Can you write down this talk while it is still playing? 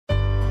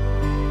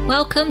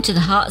Welcome to the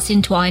Hearts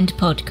Entwined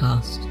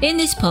podcast. In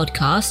this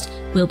podcast,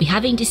 we'll be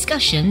having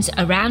discussions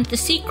around the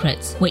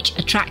secrets which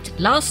attract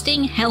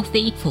lasting,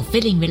 healthy,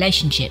 fulfilling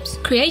relationships,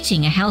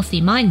 creating a healthy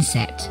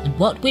mindset, and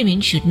what women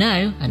should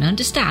know and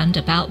understand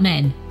about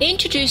men.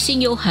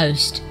 Introducing your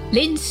host,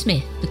 Lynn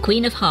Smith, the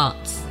Queen of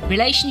Hearts,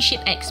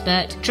 relationship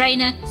expert,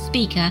 trainer,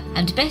 speaker,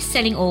 and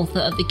best-selling author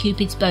of the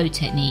Cupid's Bow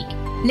technique.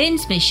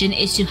 Lynn's mission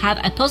is to have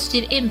a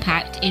positive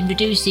impact in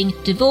reducing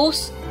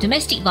divorce,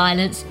 domestic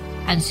violence,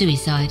 and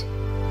suicide.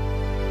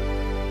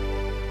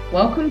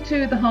 Welcome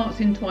to the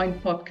Hearts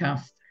Entwined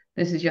podcast.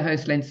 This is your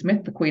host, Lynn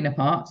Smith, the Queen of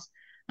Hearts,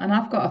 and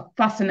I've got a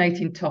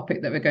fascinating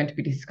topic that we're going to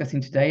be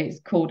discussing today. It's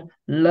called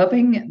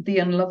Loving the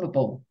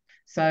Unlovable.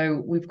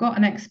 So we've got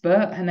an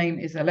expert. Her name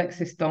is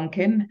Alexis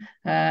Donkin.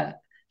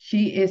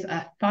 She is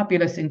a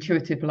fabulous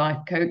intuitive life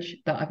coach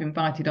that I've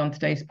invited on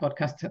today's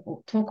podcast to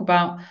talk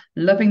about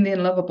loving the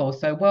unlovable.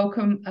 So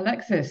welcome,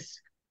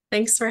 Alexis.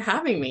 Thanks for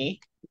having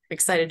me.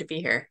 Excited to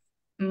be here.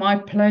 My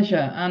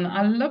pleasure. And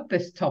I love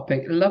this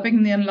topic,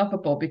 loving the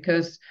unlovable,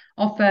 because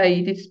off air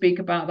you did speak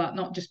about that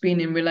not just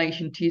being in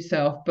relation to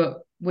yourself,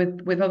 but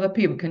with other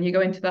people. Can you go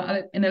into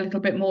that in a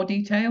little bit more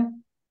detail?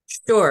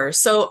 Sure.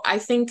 So I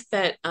think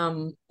that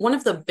one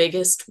of the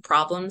biggest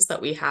problems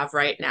that we have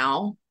right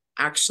now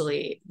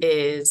actually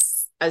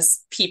is,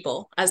 as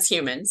people, as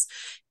humans,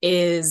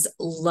 is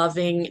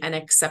loving and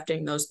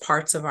accepting those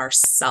parts of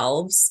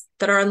ourselves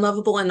that are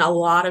unlovable. And a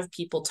lot of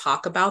people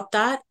talk about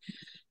that.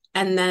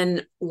 And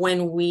then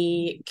when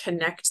we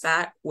connect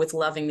that with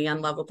loving the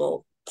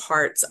unlovable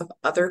parts of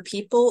other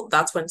people,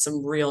 that's when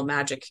some real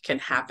magic can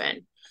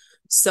happen.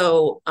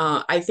 So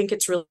I think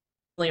it's really,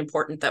 really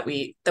important that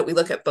we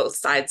look at both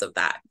sides of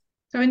that.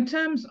 So in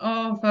terms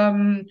of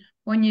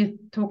when you're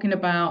talking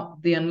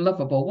about the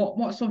unlovable,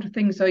 what sort of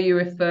things are you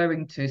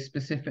referring to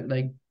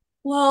specifically?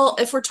 Well,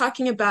 if we're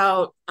talking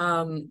about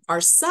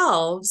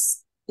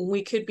ourselves,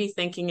 we could be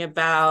thinking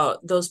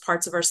about those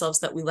parts of ourselves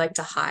that we like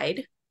to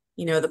hide.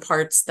 You know, the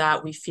parts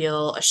that we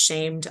feel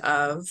ashamed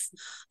of.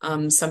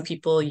 Some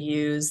people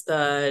use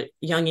the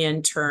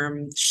Jungian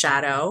term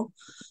shadow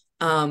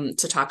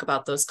to talk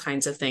about those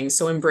kinds of things.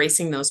 So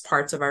embracing those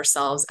parts of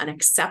ourselves and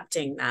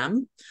accepting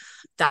them,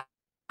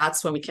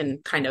 that's when we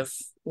can kind of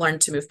learn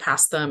to move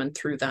past them and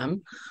through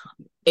them.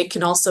 It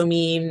can also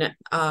mean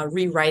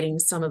rewriting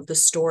some of the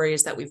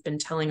stories that we've been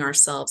telling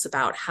ourselves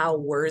about how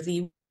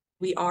worthy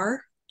we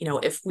are. You know,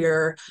 if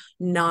we're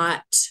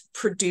not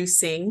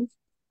producing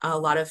a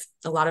lot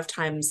of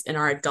times in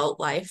our adult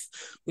life,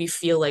 we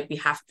feel like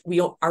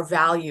our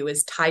value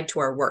is tied to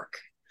our work.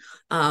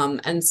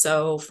 And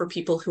so for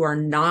people who are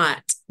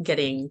not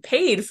getting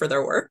paid for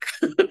their work,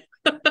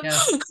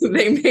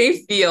 they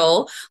may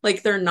feel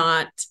like they're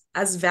not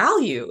as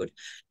valued.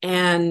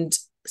 And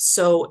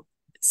so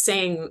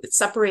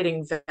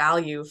separating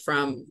value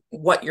from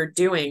what you're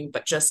doing,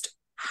 but just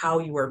how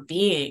you are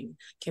being,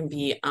 can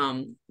be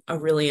a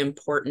really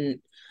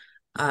important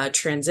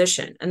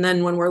transition. And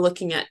then when we're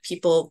looking at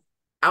people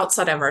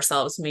outside of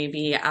ourselves,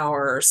 maybe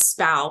our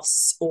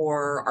spouse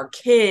or our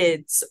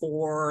kids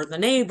or the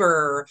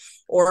neighbor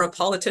or a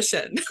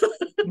politician,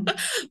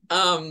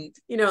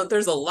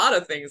 there's a lot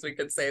of things we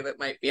could say that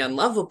might be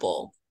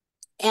unlovable.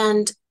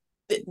 And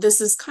this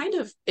is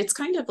it's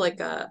kind of like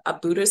a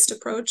Buddhist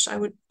approach, I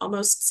would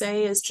almost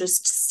say, is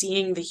just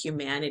seeing the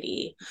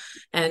humanity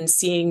and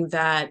seeing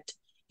that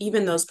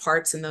even those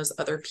parts and those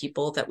other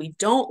people that we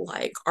don't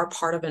like are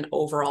part of an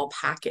overall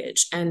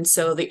package. And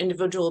so the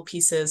individual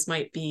pieces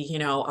might be,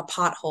 a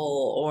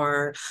pothole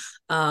or,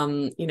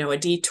 a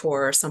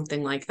detour or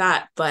something like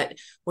that. But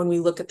when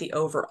we look at the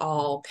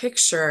overall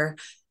picture,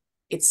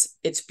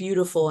 it's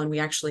beautiful and we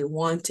actually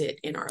want it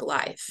in our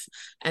life.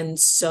 And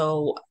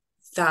so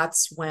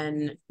that's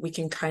when we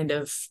can kind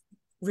of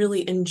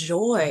really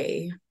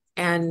enjoy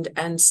and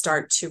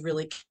start to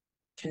really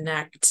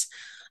connect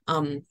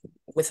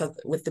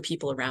with the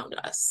people around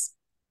us.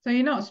 So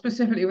you're not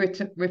specifically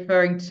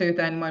referring to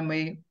then when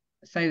we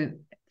say that,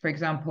 for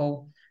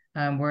example,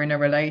 we're in a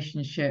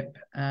relationship,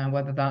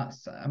 whether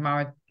that's a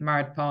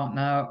married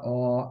partner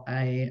or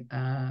a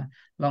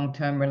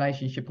long-term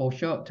relationship or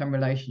short-term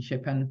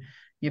relationship, and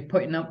you're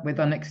putting up with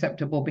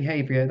unacceptable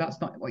behavior.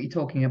 That's not what you're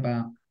talking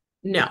about.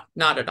 No,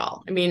 not at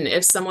all. I mean,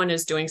 if someone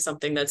is doing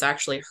something that's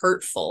actually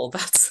hurtful,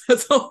 that's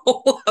a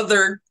whole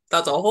other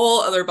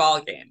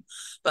ball game.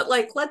 But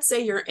like, let's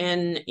say you're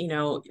in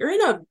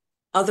a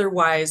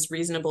otherwise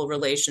reasonable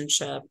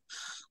relationship,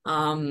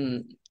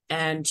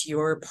 and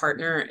your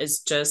partner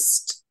is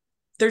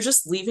they're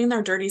just leaving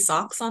their dirty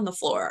socks on the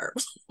floor,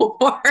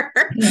 or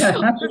they're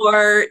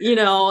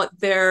not,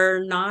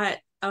 they're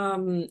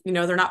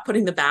not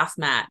putting the bath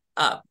mat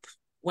up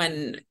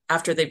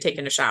after they've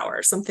taken a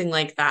shower, something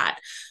like that.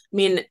 I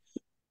mean,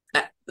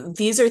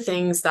 these are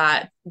things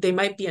that they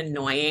might be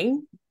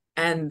annoying,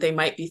 and they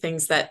might be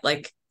things that,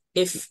 like,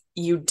 if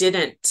you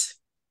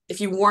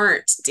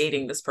weren't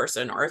dating this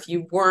person, or if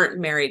you weren't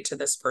married to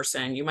this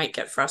person, you might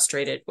get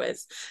frustrated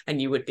with,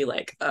 and you would be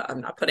like,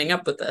 I'm not putting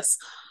up with this.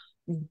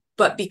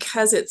 But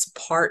because it's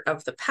part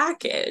of the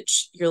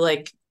package, you're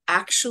like,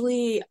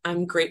 actually,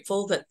 I'm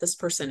grateful that this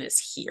person is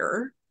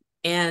here.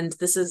 And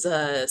this is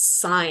a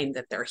sign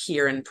that they're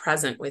here and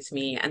present with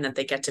me and that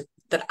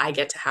I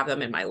get to have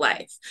them in my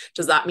life.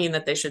 Does that mean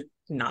that they should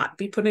not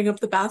be putting up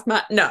the bath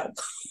mat? No,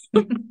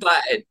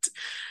 but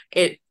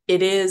it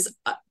is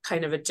a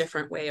kind of a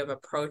different way of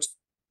approaching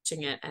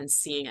it and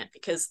seeing it,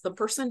 because the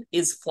person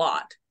is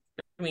flawed.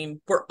 I mean,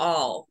 we're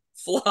all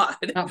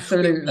flawed.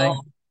 Absolutely.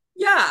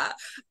 Yeah.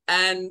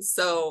 And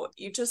so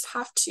you just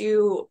have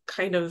to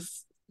kind of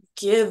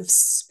give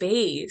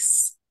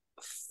space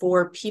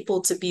for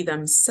people to be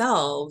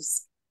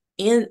themselves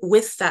in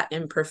with that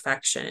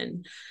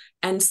imperfection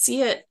and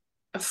see it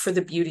for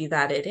the beauty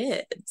that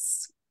it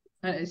is.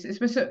 And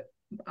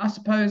I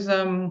suppose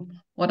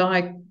what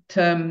I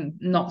term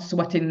not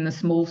sweating the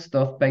small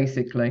stuff,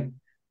 basically.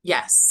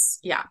 Yes.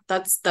 Yeah,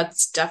 that's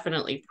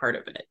definitely part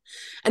of it.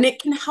 And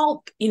it can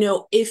help,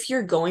 if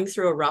you're going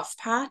through a rough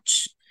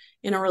patch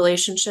in a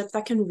relationship,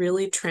 that can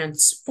really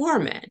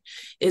transform it,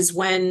 is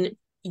when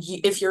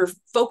if you're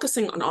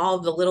focusing on all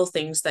of the little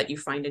things that you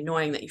find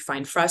annoying, that you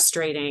find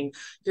frustrating,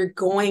 they're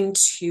going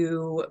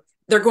to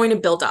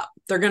build up,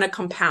 they're going to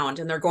compound,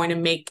 and they're going to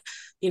make,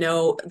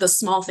 the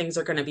small things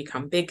are going to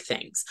become big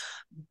things.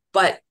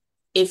 But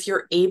if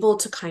you're able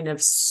to kind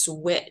of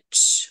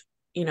switch,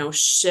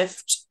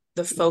 shift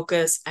the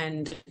focus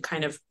and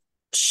kind of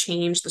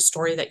change the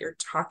story that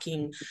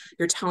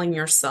you're telling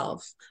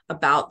yourself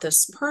about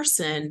this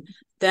person,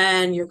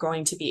 then you're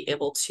going to be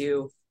able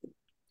to,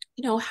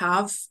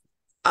 have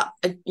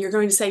you're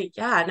going to say,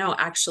 yeah, no,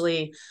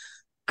 actually,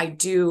 I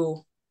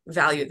do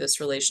value this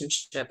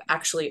relationship.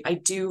 Actually, I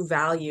do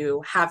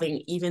value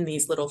having even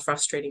these little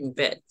frustrating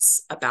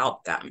bits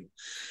about them.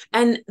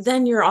 And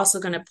then you're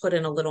also going to put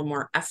in a little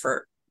more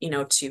effort,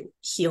 to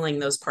healing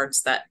those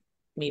parts that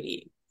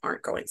maybe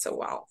aren't going so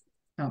well.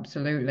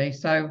 Absolutely.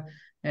 So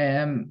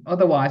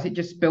otherwise it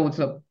just builds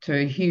up to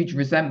a huge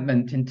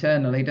resentment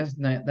internally,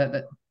 doesn't it?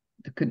 That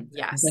could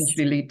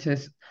eventually lead to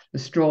the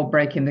straw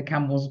breaking the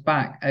camel's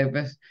back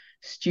over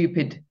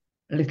stupid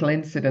little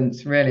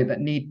incidents, really, that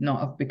need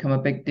not have become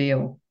a big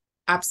deal.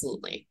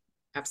 Absolutely.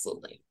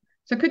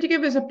 So could you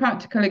give us a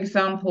practical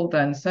example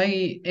then?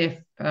 Say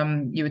if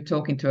you were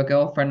talking to a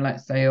girlfriend,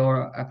 let's say,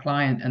 or a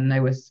client, and they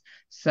were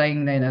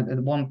saying the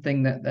one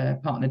thing that their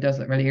partner does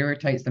that really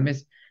irritates them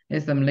is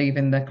them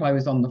leaving their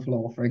clothes on the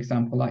floor, for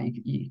example, like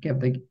you give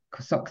the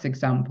socks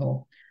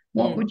example.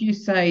 What would you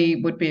say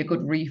would be a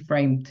good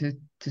reframe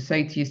to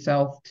say to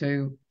yourself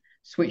to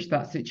switch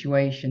that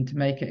situation to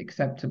make it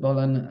acceptable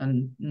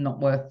and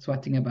not worth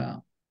sweating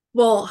about?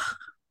 Well,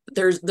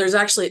 there's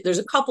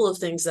a couple of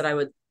things that I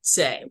would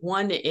say.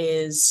 One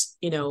is,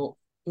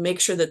 make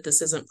sure that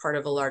this isn't part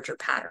of a larger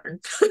pattern.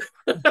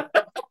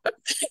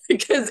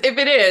 Because if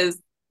it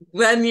is,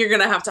 then you're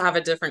going to have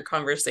a different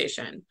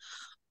conversation.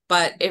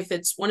 But if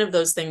it's one of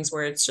those things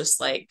where it's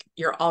just like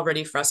you're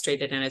already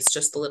frustrated and it's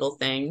just a little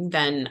thing,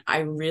 then I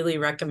really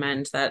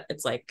recommend that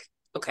it's like,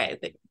 okay,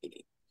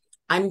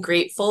 I'm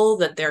grateful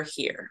that they're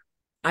here.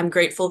 I'm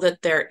grateful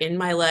that they're in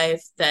my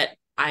life, that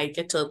I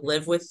get to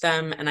live with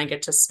them and I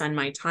get to spend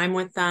my time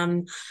with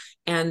them,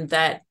 and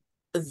that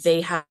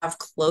they have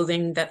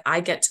clothing that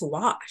I get to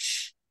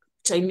wash.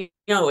 Which I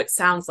know it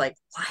sounds like,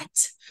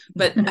 what?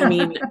 But I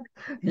mean,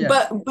 yeah.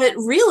 but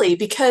really,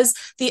 because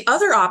the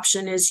other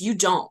option is you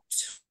don't.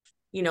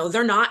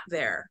 They're not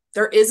there.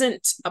 There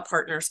isn't a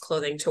partner's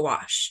clothing to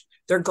wash.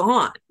 They're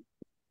gone.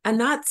 And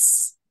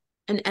that's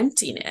an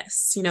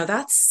emptiness.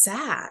 That's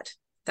sad.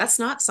 That's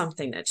not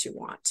something that you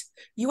want.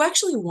 You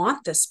actually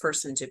want this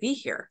person to be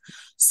here.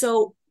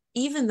 So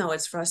even though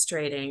it's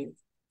frustrating,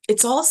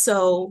 it's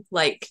also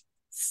like,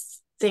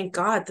 thank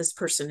God this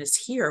person is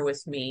here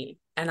with me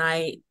and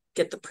I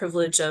get the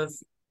privilege of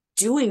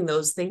doing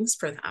those things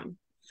for them.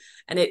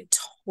 And it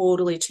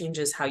totally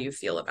changes how you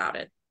feel about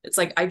it. It's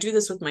like, I do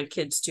this with my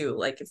kids too.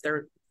 Like if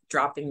they're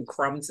dropping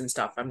crumbs and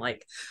stuff, I'm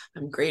like,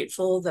 I'm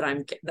grateful that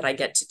I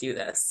get to do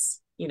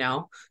this,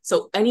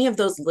 So any of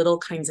those little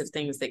kinds of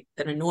things that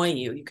annoy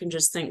you, you can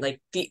just think like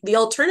the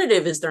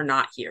alternative is they're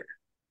not here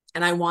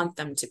and I want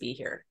them to be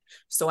here.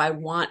 So I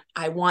want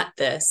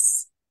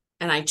this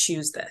and I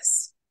choose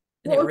this.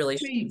 And it really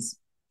shows.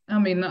 I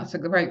mean, that's a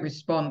great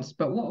response,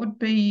 but what would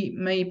be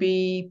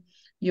maybe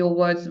your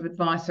words of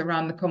advice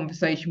around the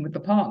conversation with the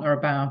partner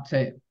about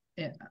it?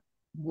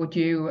 Would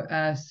you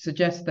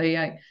suggest they,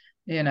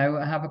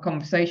 have a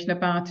conversation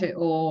about it,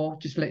 or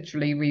just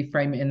literally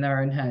reframe it in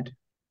their own head?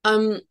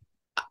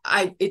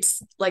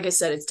 It's like I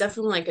said, it's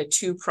definitely like a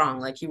two-prong.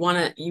 Like you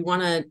want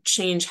to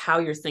change how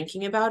you're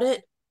thinking about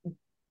it,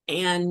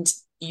 and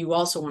you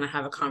also want to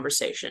have a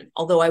conversation.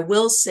 Although I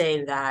will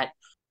say that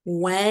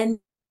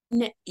when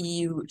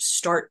you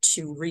start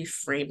to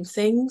reframe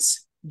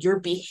things,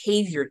 your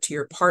behavior to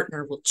your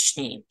partner will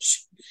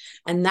change,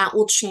 and that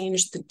will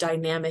change the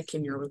dynamic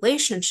in your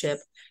relationship,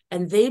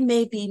 and they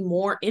may be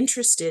more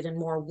interested and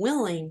more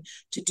willing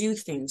to do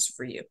things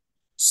for you.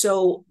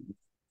 So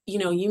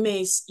you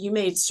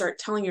may start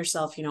telling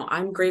yourself,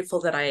 I'm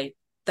grateful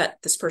that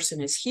this person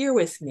is here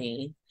with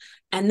me,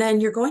 and then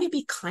you're going to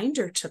be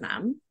kinder to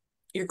them,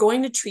 you're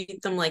going to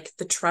treat them like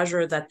the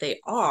treasure that they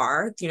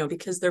are, you know,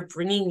 because they're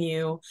bringing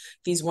you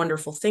these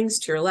wonderful things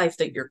to your life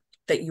that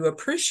you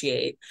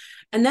appreciate.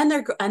 And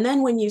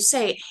then when you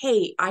say,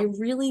 hey, I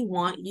really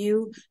want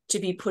you to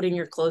be putting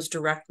your clothes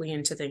directly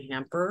into the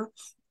hamper,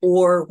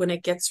 or when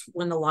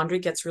the laundry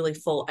gets really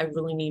full, I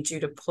really need you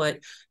to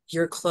put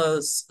your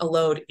clothes a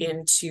load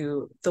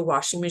into the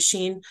washing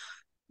machine.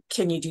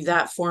 Can you do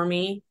that for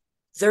me?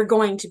 They're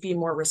going to be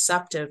more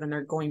receptive, and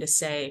they're going to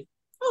say,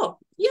 oh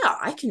yeah,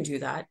 I can do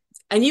that.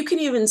 And you can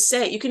even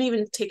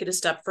take it a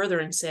step further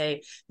and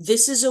say,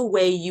 this is a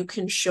way you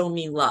can show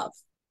me love.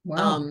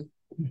 Wow.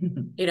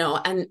 You know,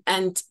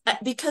 and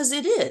because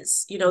it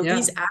is, you know,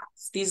 Yeah.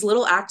 these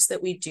little acts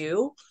that we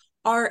do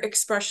are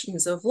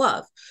expressions of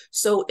love.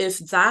 So if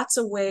that's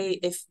a way,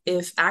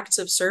 if acts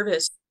of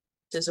service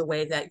is a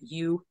way that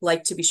you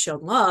like to be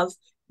shown love,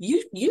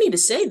 you need to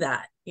say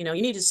that. You know,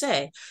 you need to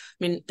say, I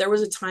mean, there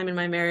was a time in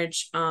my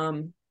marriage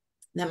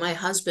that my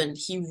husband,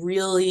 he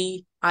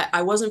really,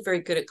 I wasn't very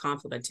good at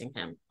complimenting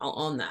him. I'll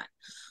own that.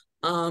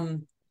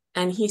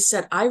 And he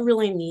said, I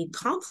really need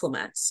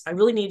compliments. I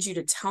really need you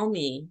to tell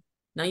me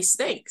nice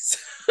things.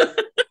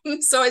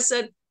 So I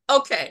said,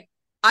 okay,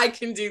 I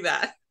can do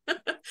that.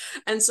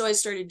 And so I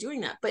started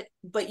doing that.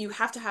 But you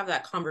have to have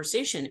that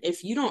conversation.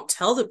 If you don't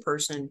tell the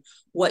person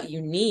what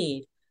you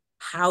need,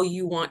 how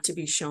you want to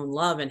be shown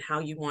love, and how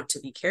you want to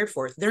be cared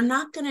for, they're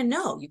not going to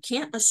know. You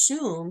can't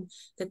assume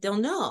that they'll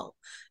know.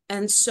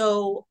 And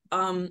so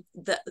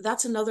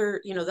that's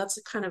another, you know,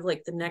 that's kind of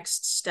like the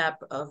next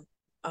step of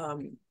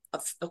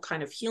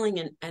kind of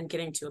healing and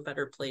getting to a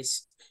better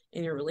place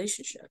in your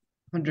relationship.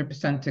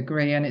 100%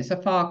 agree. And it's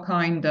a far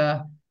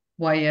kinder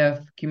way of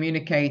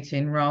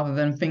communicating rather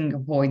than finger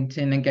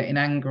pointing and getting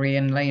angry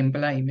and laying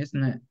blame,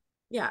 isn't it?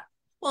 Yeah.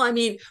 Well, I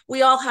mean,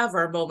 we all have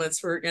our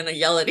moments where we're going to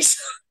yell at each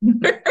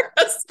other,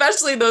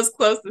 especially those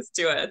closest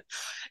to it.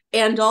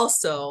 And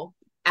also,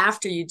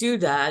 after you do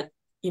that,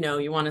 you know,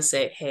 you want to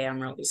say, hey, I'm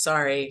really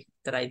sorry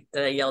that I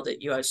yelled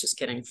at you. I was just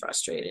getting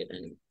frustrated.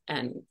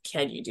 And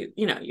can you do,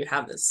 you know, you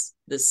have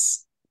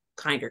this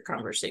kinder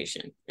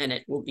conversation, and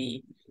it will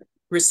be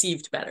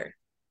received better.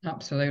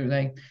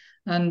 Absolutely.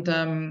 And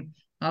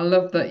I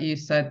love that you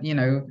said, you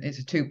know, it's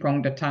a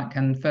two-pronged attack,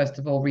 and first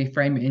of all,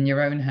 reframe it in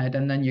your own head,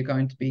 and then you're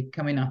going to be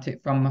coming at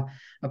it from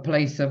a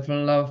place of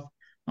love,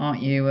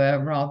 aren't you?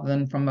 Rather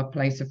than from a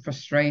place of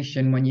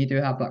frustration when you do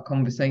have that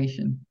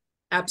conversation.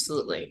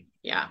 Absolutely.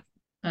 Yeah.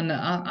 And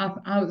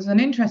it was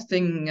an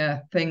interesting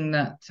thing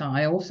that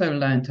I also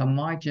learned on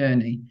my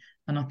journey.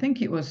 And I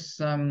think it was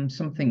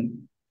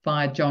something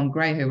by John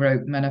Gray, who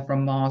wrote Men Are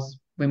From Mars,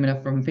 Women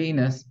Are From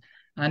Venus.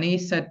 And he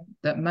said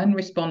that men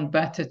respond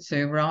better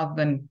to, rather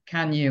than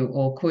can you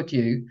or could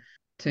you,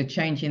 to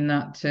changing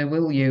that to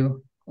will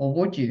you or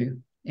would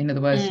you. In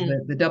other words,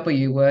 the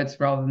W words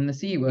rather than the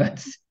C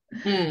words.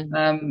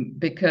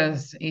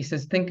 Because he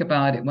says, think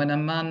about it. When a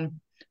man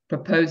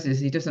proposes,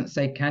 he doesn't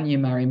say, can you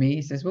marry me?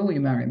 He says, will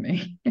you marry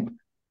me?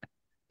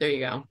 There you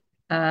go.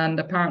 And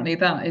apparently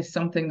that is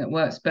something that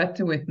works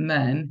better with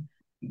men,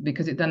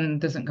 because it then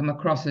doesn't come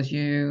across as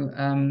you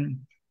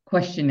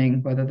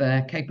questioning whether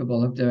they're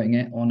capable of doing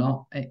it or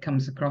not. It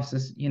comes across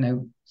as, you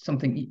know,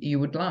 something you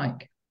would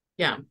like.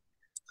 Yeah.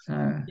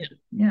 So,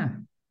 yeah,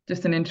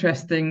 just an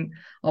interesting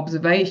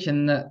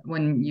observation that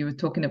when you were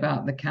talking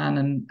about the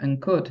can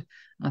and could,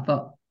 I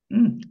thought,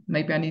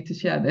 maybe I need to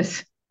share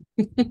this.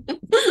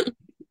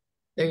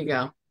 There you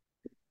go.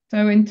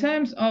 So in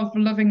terms of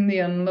loving the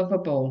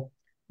unlovable,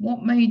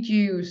 what made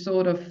you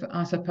sort of,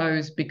 I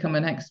suppose, become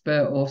an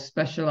expert or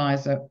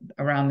specialize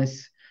around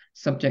this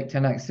subject,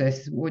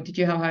 Alexis? Or did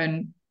you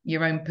have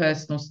your own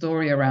personal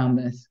story around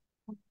this?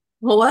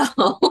 Well,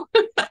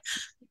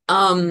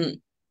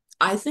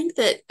 I think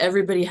that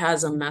everybody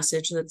has a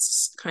message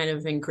that's kind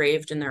of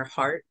engraved in their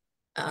heart.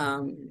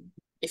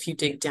 If you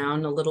dig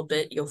down a little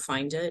bit, you'll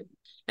find it.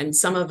 And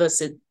some of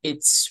us,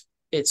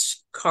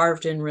 it's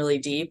carved in really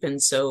deep,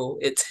 and so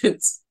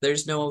it's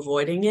there's no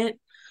avoiding it.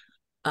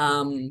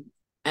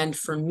 And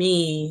for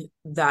me,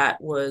 that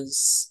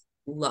was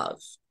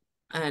love.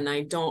 And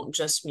I don't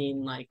just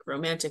mean like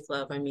romantic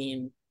love, I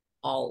mean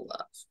all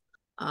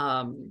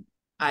love.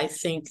 I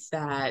think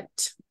that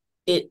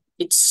it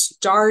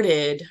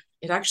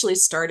actually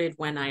started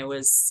when I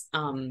was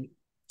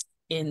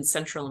in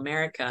Central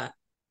America,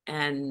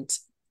 and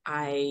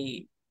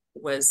I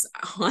was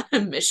on a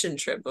mission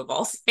trip of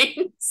all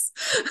things.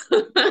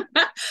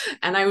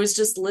 And I was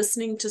just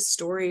listening to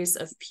stories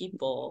of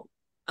people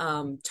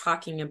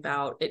talking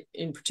about it,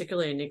 in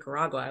particular in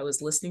Nicaragua. I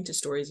was listening to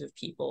stories of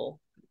people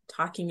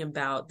talking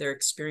about their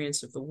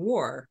experience of the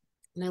war.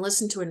 And I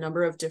listened to a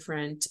number of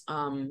different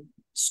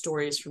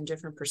stories from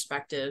different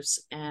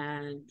perspectives,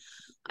 and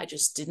I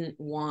just didn't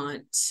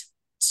want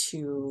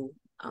to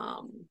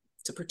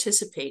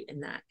participate in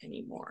that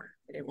anymore.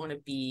 I didn't want to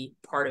be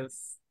part of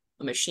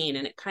a machine.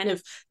 And it kind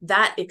of,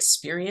 that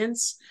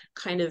experience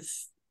kind of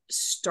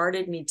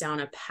started me down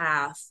a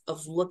path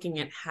of looking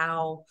at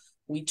how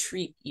we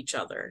treat each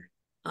other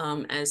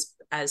as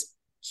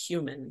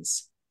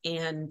humans.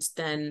 and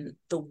then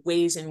the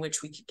ways in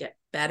which we could get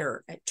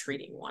better at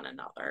treating one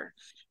another.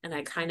 And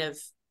I kind of,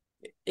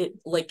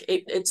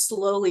 it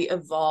slowly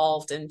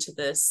evolved into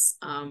this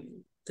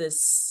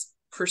this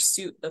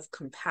pursuit of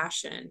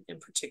compassion in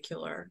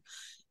particular,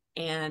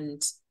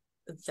 and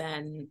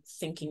then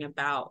thinking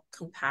about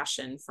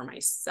compassion for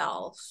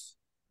myself.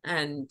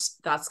 And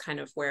that's kind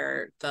of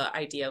where the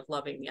idea of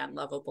loving the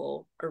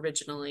unlovable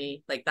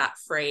originally, like that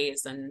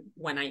phrase, and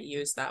when I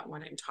use that,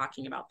 when I'm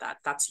talking about that,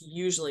 that's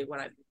usually what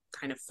I'm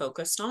kind of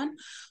focused on,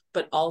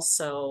 but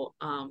also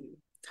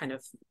kind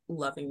of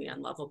loving the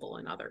unlovable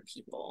in other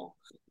people.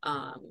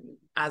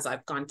 As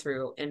I've gone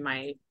through in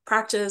my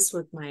practice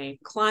with my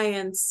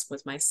clients,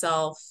 with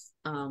myself,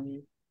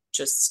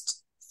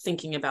 just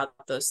thinking about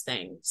those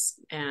things,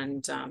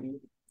 and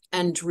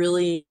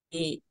really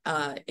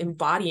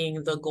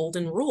embodying the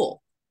golden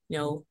rule,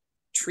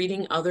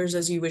 treating others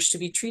as you wish to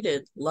be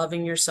treated,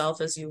 loving yourself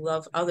as you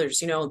love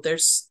others,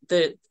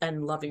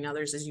 and loving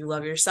others as you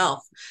love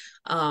yourself.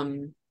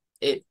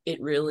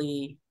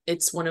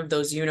 It's one of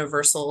those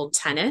universal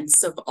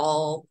tenets of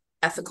all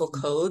ethical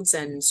codes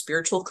and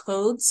spiritual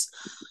codes.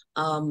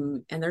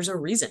 And there's a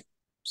reason.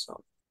 So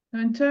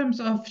in terms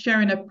of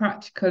sharing a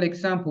practical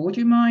example, would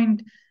you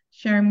mind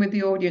sharing with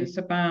the audience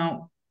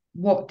about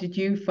what did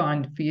you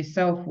find for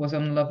yourself was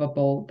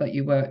unlovable that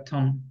you worked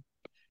on?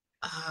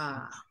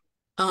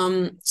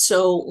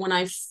 So when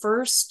I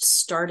first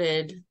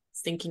started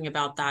thinking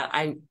about that,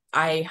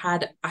 I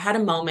had a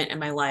moment in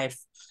my life.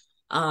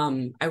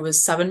 I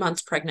was 7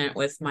 months pregnant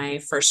with my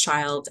first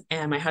child,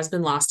 and my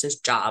husband lost his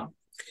job.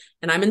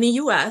 And I'm in the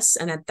US,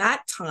 and at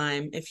that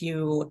time, if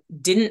you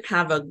didn't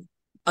have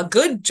a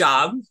good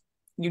job,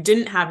 you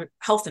didn't have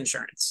health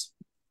insurance.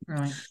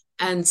 Right.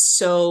 And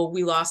so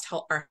we lost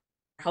our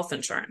health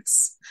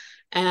insurance.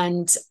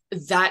 And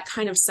that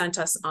kind of sent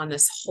us on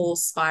this whole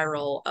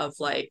spiral of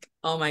like,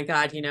 oh my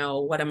God,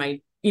 what am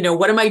I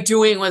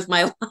doing with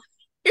my life?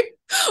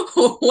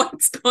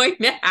 What's going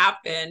to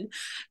happen?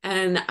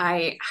 And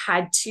I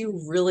had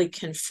to really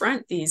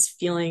confront these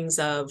feelings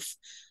of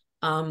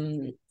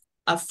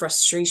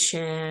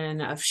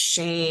frustration, of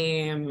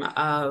shame,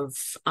 of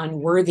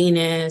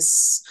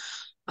unworthiness.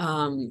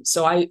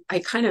 So I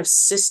kind of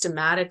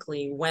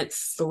systematically went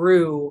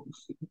through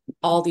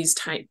all these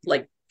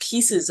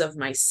pieces of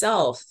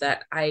myself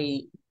that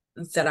I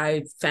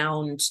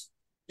found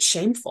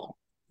shameful,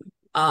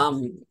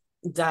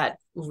 that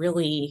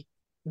really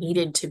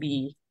needed to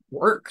be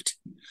worked.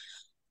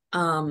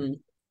 And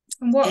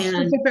what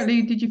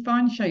specifically did you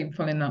find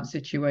shameful in that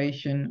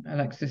situation,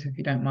 Alexis, if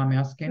you don't mind me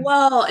asking?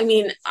 Well, I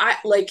mean, I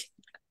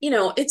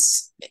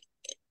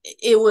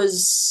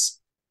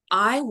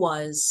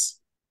was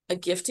a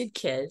gifted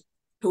kid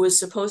who was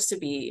supposed to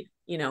be,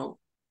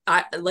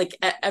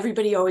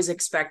 everybody always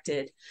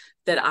expected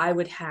that I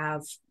would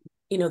have,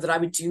 that I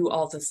would do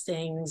all the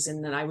things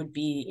and that I would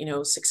be,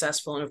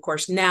 successful. And of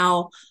course,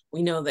 now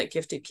we know that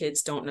gifted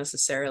kids don't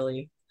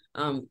necessarily,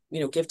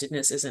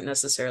 giftedness isn't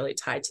necessarily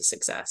tied to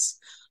success.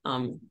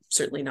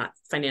 Certainly not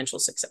financial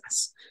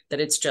success, that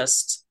it's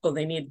just,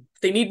 they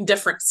need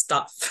different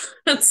stuff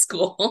at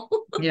school.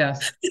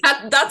 Yes.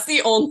 That's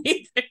the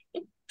only thing.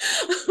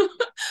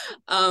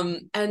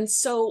 And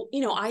so,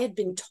 I had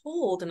been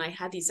told, and I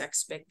had these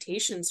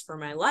expectations for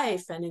my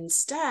life. And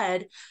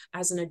instead,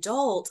 as an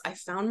adult, I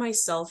found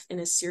myself in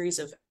a series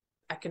of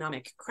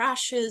economic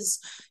crashes,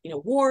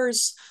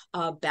 wars,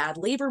 bad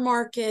labor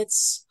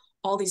markets,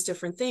 all these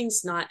different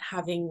things, not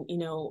having,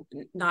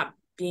 not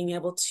being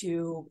able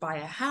to buy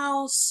a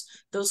house,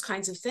 those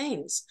kinds of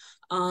things,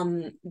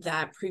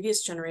 that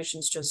previous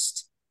generations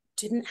just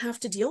didn't have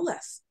to deal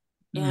with.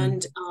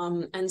 And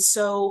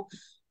so,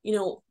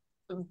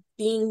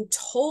 being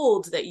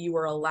told that you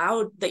were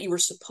allowed, that you were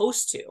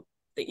supposed to,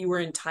 that you were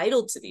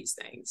entitled to these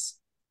things,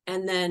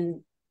 and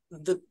then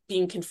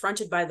being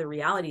confronted by the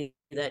reality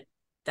that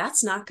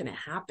that's not going to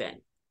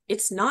happen.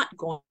 It's not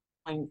going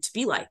to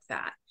be like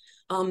that.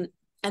 And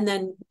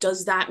then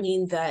does that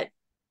mean that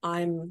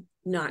I'm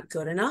not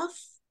good enough?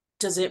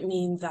 Does it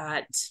mean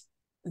that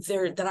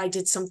I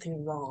did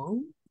something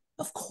wrong?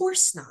 Of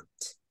course not.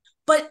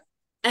 But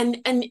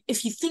and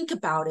if you think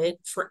about it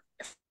for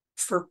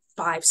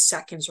 5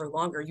 seconds or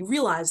longer, you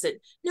realize that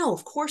no,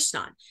 of course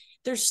not.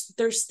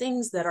 There's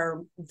things that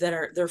are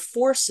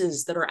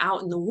forces that are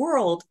out in the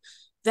world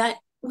that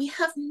we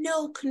have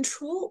no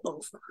control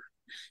over,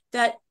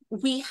 that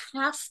we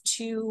have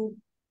to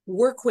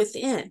work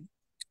within.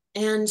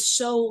 And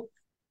so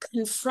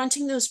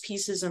confronting those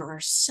pieces in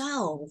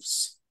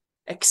ourselves,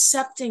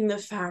 accepting the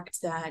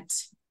fact that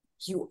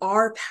you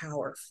are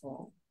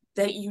powerful,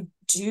 that you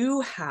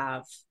do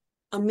have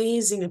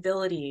amazing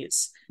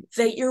abilities,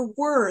 that your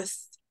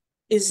worth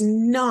is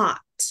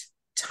not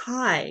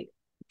tied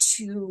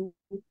to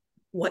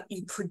what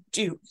you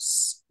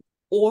produce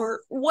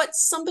or what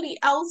somebody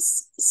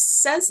else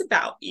says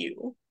about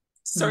you.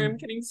 Sorry, I'm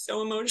getting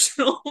so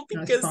emotional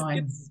because That's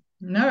fine.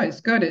 No, it's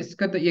good. It's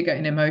good that you're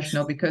getting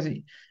emotional because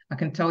I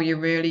can tell you're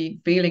really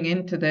feeling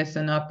into this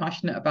and are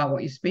passionate about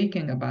what you're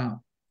speaking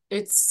about.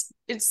 It's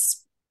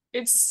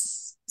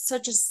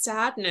such a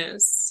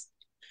sadness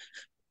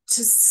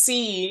to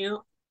see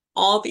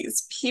all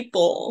these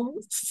people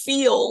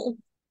feel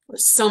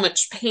so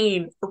much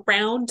pain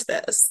around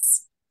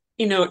this,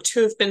 to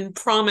have been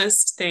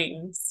promised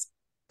things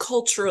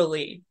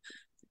culturally,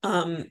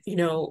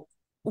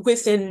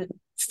 within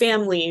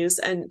families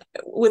and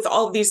with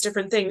all of these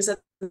different things, and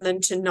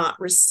then to not,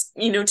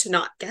 to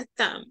not get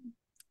them,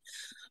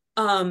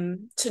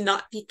 to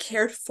not be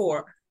cared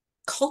for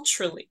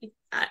culturally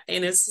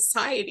in a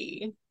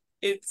society.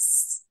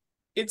 It's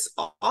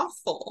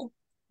awful.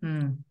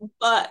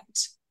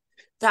 But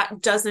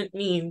that doesn't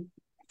mean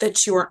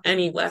that you're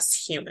any less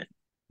human.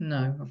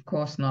 No, of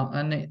course not.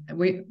 And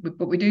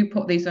but we do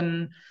put these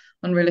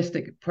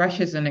unrealistic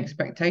pressures and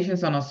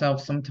expectations on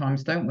ourselves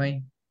sometimes, don't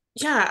we?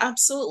 Yeah,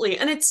 absolutely.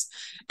 And it's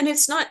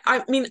not,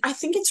 I mean, I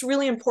think it's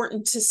really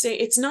important to say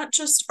it's not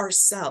just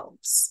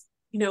ourselves.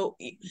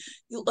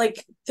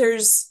 Like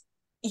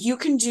you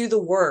can do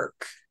the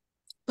work,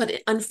 but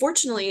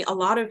unfortunately, a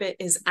lot of it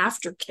is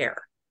aftercare.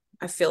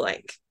 I feel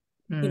like,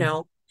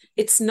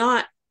 it's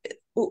not,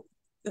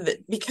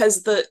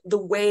 because the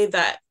way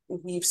that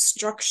we've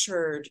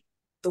structured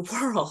the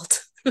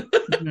world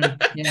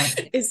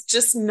is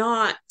just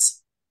not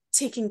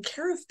taking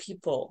care of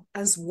people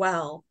as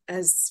well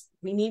as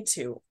we need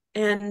to.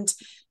 And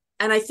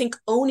I think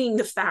owning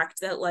the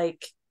fact that,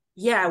 like,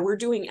 yeah, we're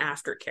doing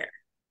aftercare.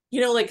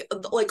 A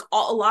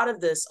lot of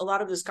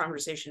this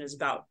conversation is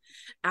about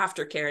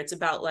aftercare. It's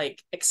about,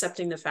 like,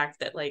 accepting the fact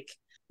that, like,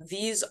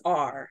 these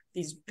are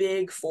these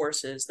big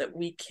forces that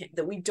we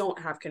don't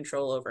have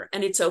control over,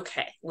 and it's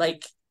okay.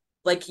 Like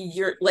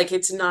you're like,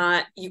 it's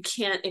not, you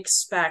can't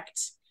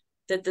expect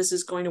that this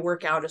is going to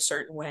work out a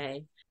certain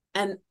way.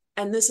 And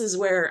this is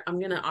where I'm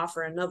going to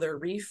offer another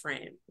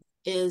reframe,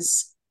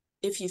 is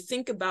if you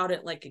think about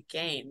it like a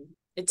game,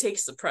 it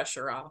takes the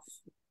pressure off.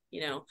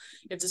 You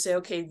have to say,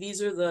 okay,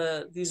 these are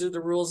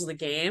the rules of the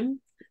game,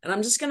 and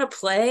I'm just going to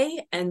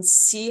play and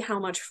see how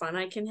much fun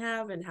I can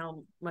have and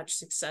how much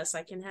success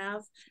I can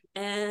have.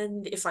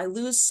 And if I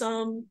lose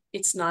some,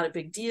 it's not a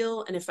big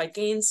deal. And if I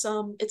gain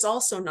some, it's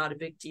also not a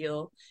big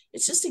deal.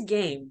 It's just a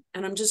game,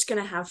 and I'm just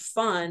going to have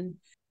fun.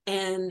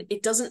 And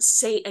it doesn't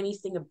say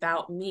anything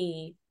about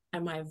me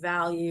and my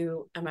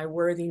value and my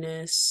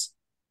worthiness,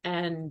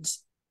 and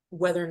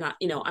whether or not,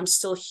 I'm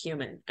still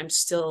human. It's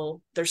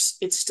still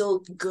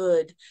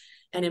good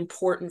and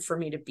important for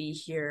me to be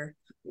here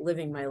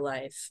living my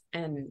life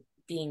and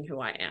being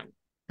who I am.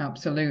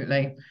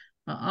 Absolutely.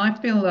 I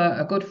feel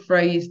a good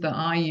phrase that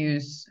I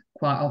use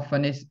quite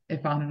often is,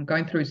 if I'm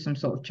going through some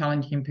sort of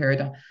challenging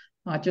period,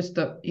 I just,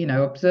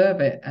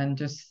 observe it and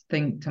just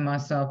think to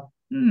myself,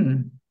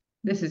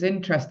 this is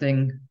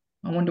interesting.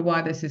 I wonder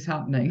why this is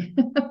happening.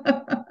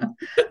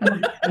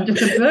 and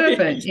just observe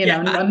it,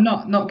 and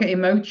not get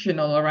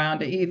emotional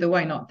around it either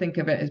way, not think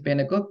of it as being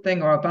a good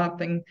thing or a bad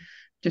thing,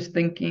 just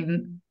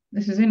thinking,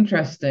 this is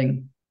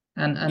interesting.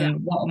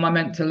 And what am I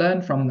meant to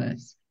learn from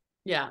this?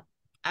 Yeah,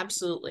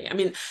 absolutely. I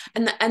mean,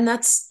 and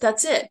that's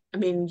it. I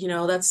mean,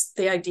 that's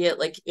the idea.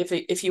 Like,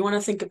 if you want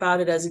to think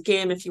about it as a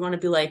game, if you want to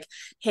be like,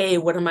 hey,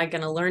 what am I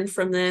going to learn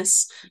from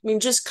this? I mean,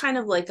 just kind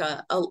of like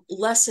a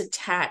less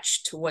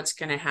attached to what's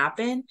going to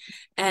happen,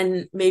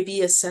 and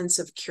maybe a sense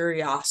of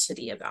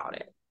curiosity about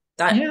it.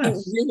 That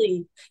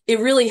it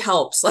really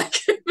helps. Like,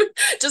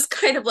 just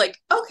kind of like,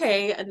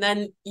 okay, and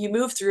then you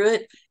move through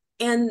it.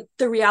 And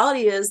the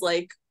reality is,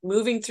 like,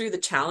 moving through the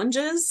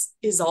challenges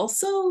is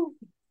also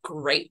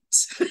great.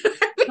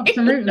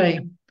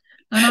 Absolutely.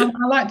 And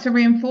I like to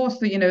reinforce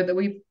that, that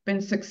we've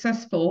been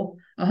successful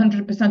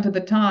 100% of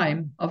the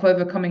time of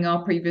overcoming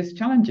our previous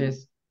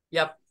challenges.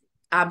 Yep.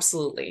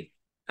 Absolutely.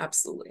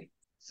 Absolutely.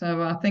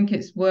 So I think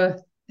it's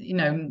worth,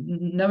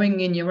 knowing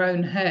in your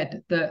own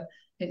head that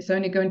it's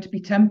only going to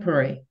be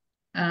temporary,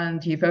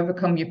 and you've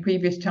overcome your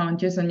previous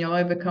challenges and you'll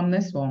overcome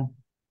this one.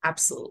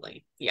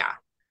 Absolutely. Yeah.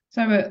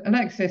 So,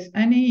 Alexis,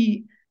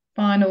 any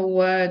final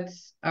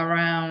words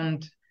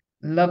around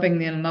loving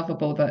the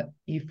unlovable that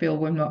you feel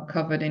we're not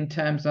covered, in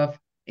terms of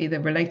either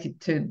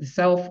related to the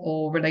self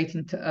or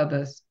relating to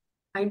others?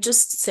 I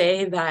just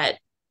say that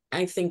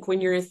I think when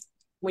you're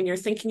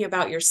thinking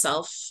about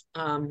yourself,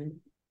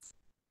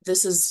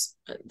 there's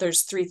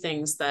three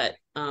things that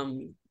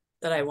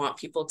I want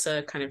people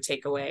to kind of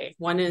take away.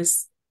 One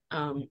is,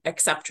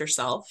 accept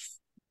yourself,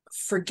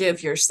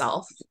 forgive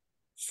yourself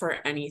for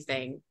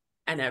anything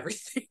and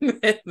everything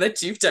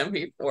that you've done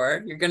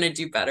before. You're going to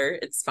do better.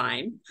 It's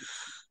fine.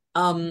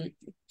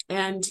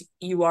 And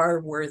you are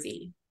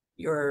worthy.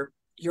 You're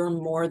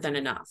more than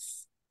enough.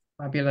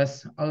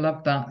 Fabulous. I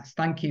love that.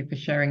 Thank you for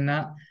sharing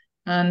that.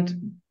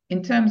 And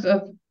in terms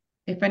of,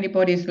 if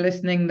anybody's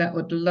listening that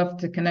would love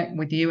to connect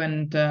with you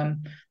and the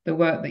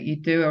work that you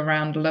do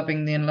around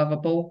loving the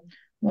unlovable,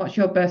 what's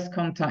your best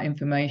contact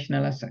information,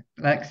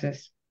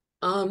 Alexis?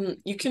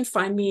 You can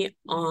find me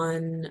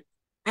on,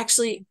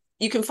 actually,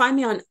 you can find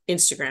me on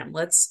Instagram.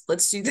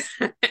 Let's do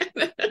that.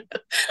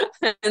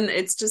 And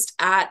it's just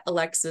at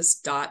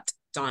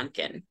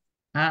alexis.donkin.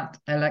 At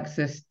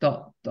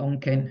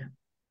alexis.donkin.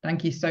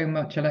 Thank you so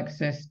much,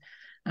 Alexis.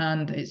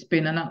 And it's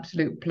been an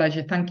absolute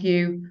pleasure. Thank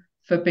you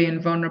for being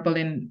vulnerable,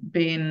 in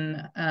being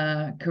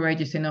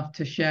courageous enough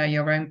to share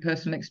your own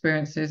personal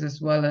experiences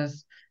as well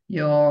as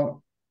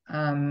your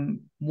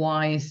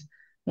wise,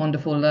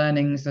 wonderful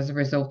learnings as a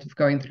result of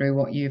going through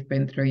what you've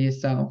been through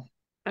yourself.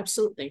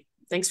 Absolutely.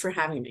 Thanks for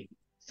having me.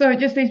 So it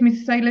just leaves me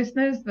to say,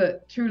 listeners,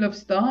 that true love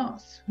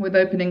starts with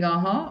opening our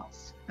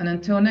hearts. And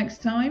until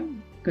next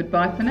time,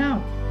 goodbye for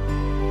now.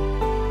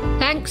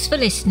 Thanks for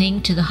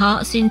listening to the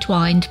Hearts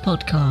Entwined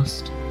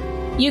podcast.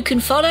 You can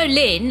follow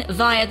Lynn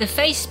via the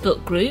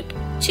Facebook group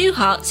Two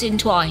Hearts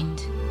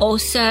Entwined, or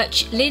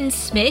search Lynn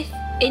Smith,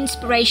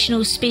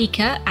 inspirational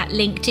speaker, at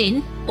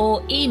LinkedIn,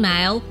 or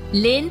email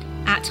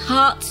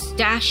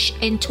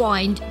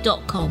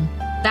lynn@hearts-entwined.com.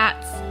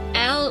 That's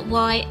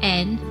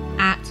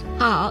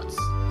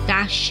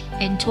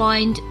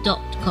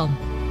LYN@hearts-entwined.com.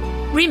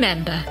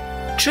 Remember,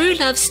 true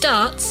love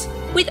starts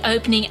with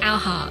opening our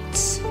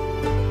hearts.